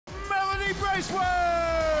Bracewell!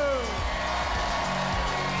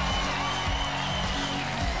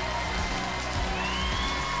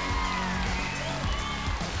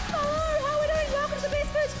 Hello, how are we doing? Welcome to the Best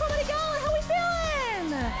Foods Comedy Gala. How are we feeling?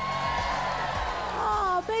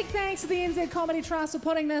 Oh, big thanks to the NZ Comedy Trust for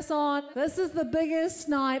putting this on. This is the biggest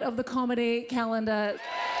night of the comedy calendar.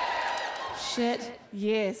 Shit,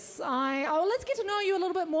 yes. Let's get to know you a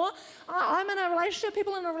little bit more. I'm in a relationship.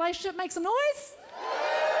 People in a relationship, make some noise.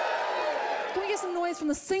 Can we get some noise from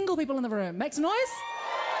the single people in the room? Make some noise.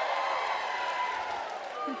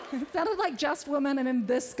 It sounded like just women and then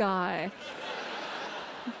this guy.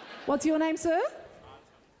 What's your name, sir?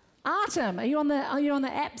 Artem. Are you on the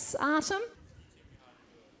apps, Artem?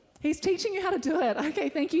 He's teaching you how to do it. Okay,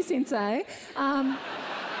 thank you, Sensei.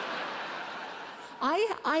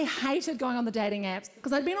 I hated going on the dating apps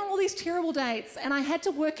because I'd been on all these terrible dates and I had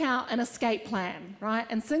to work out an escape plan, right?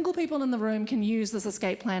 And single people in the room can use this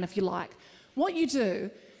escape plan if you like. What you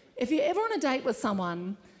do, if you're ever on a date with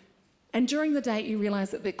someone and during the date you realise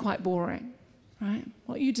that they're quite boring, right?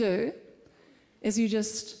 What you do is you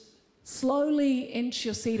just slowly inch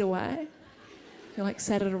your seat away. You're like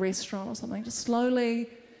sat at a restaurant or something. Just slowly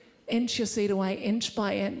inch your seat away, inch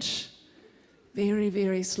by inch, very,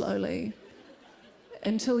 very slowly,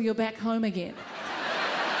 until you're back home again.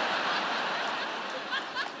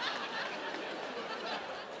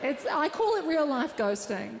 I call it real life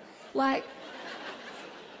ghosting. Like,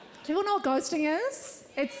 do you all know what ghosting is?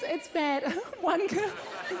 It's bad. One girl,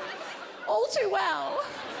 all too well.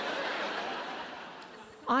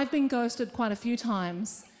 I've been ghosted quite a few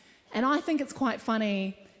times, and I think it's quite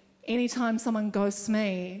funny anytime someone ghosts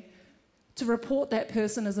me to report that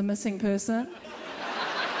person as a missing person.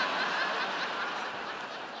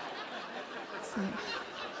 So,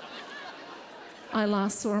 I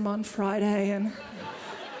last saw him on Friday and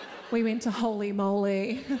we went to Holy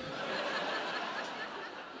Moly.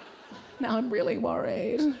 Now I'm really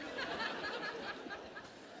worried.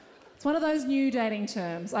 It's one of those new dating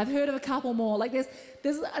terms. I've heard of a couple more. Like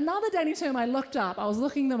there's another dating term I looked up. I was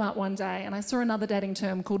looking them up one day and I saw another dating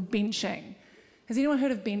term called benching. Has anyone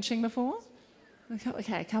heard of benching before?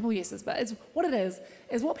 Okay, a couple yeses, but what it is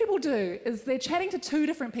what people do is they're chatting to two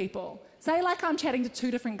different people. Say like I'm chatting to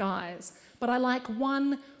two different guys, but I like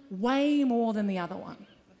one way more than the other one.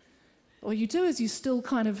 What you do is you still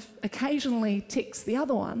kind of occasionally text the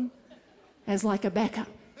other one as like a backup.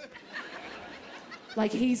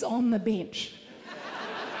 Like he's on the bench.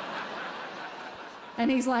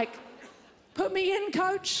 And he's like, put me in,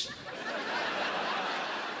 coach.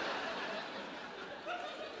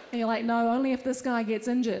 And you're like, no, only if this guy gets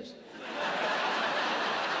injured.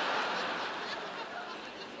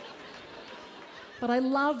 But I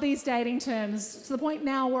love these dating terms to the point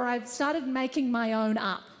now where I've started making my own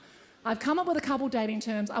up. I've come up with a couple dating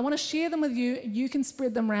terms. I want to share them with you. You can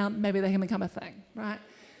spread them around. Maybe they can become a thing, right?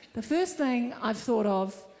 The first thing I've thought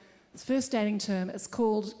of, this first dating term, is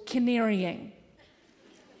called canarying.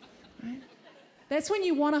 Right? That's when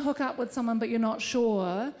you want to hook up with someone but you're not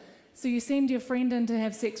sure, so you send your friend in to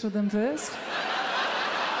have sex with them first.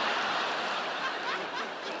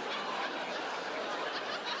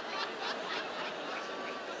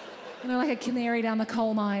 You know, like a canary down the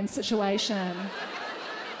coal mine situation.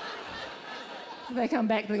 They come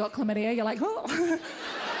back, they got chlamydia, you're like, oh.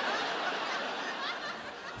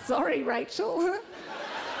 Sorry, Rachel.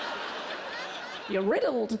 You're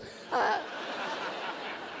riddled.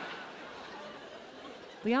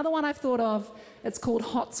 The other one I've thought of, it's called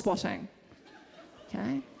hot spotting.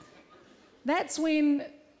 Okay? That's when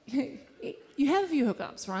you have a few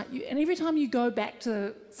hookups, right? And every time you go back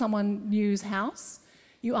to someone new's house,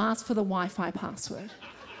 you ask for the Wi-Fi password.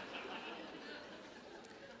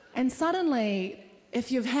 And suddenly,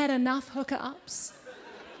 if you've had enough hookups,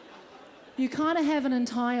 you kind of have an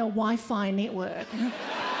entire Wi-Fi network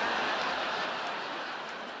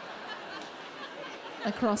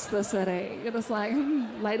across the city. You're just like,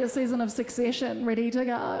 latest season of Succession, ready to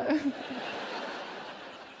go.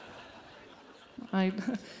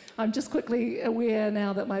 I'm just quickly aware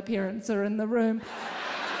now that my parents are in the room.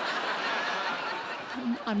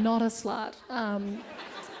 I'm not a slut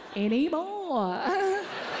anymore.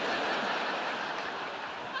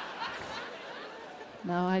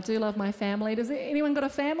 No, I do love my family. Does anyone got a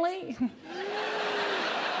family?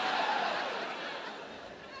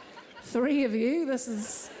 3 of you.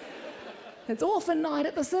 It's orphan night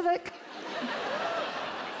at the Civic.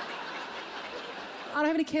 I don't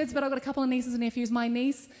have any kids, but I've got a couple of nieces and nephews. My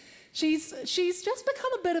niece, she's just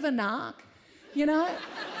become a bit of a narc, you know?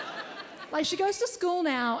 Like, she goes to school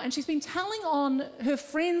now and she's been telling on her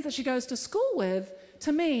friends that she goes to school with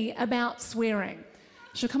to me about swearing.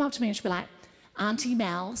 She'll come up to me and she'll be like, Auntie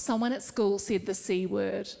Mel, someone at school said the C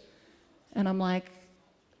word. And I'm like,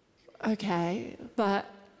 okay, but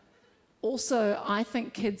also I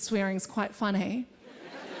think kids swearing's quite funny.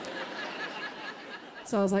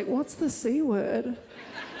 So I was like, what's the C word?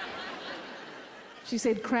 She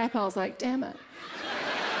said crap. I was like, damn it.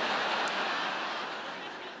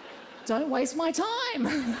 Don't waste my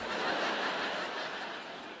time.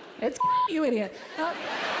 It's you idiot.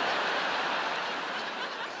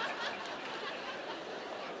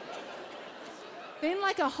 Then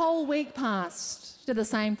like a whole week passed. She did the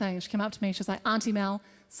same thing. She came up to me. She was like, Auntie Mel,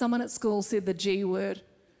 someone at school said the G word.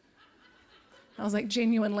 I was like,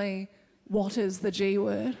 genuinely, what is the G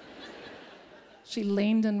word? She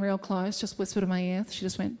leaned in real close, just whispered in my ear. She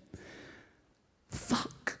just went,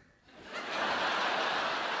 fuck.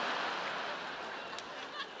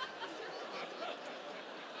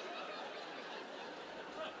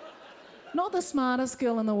 Not the smartest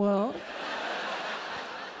girl in the world.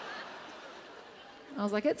 I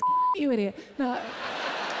was like, it's you idiot. No.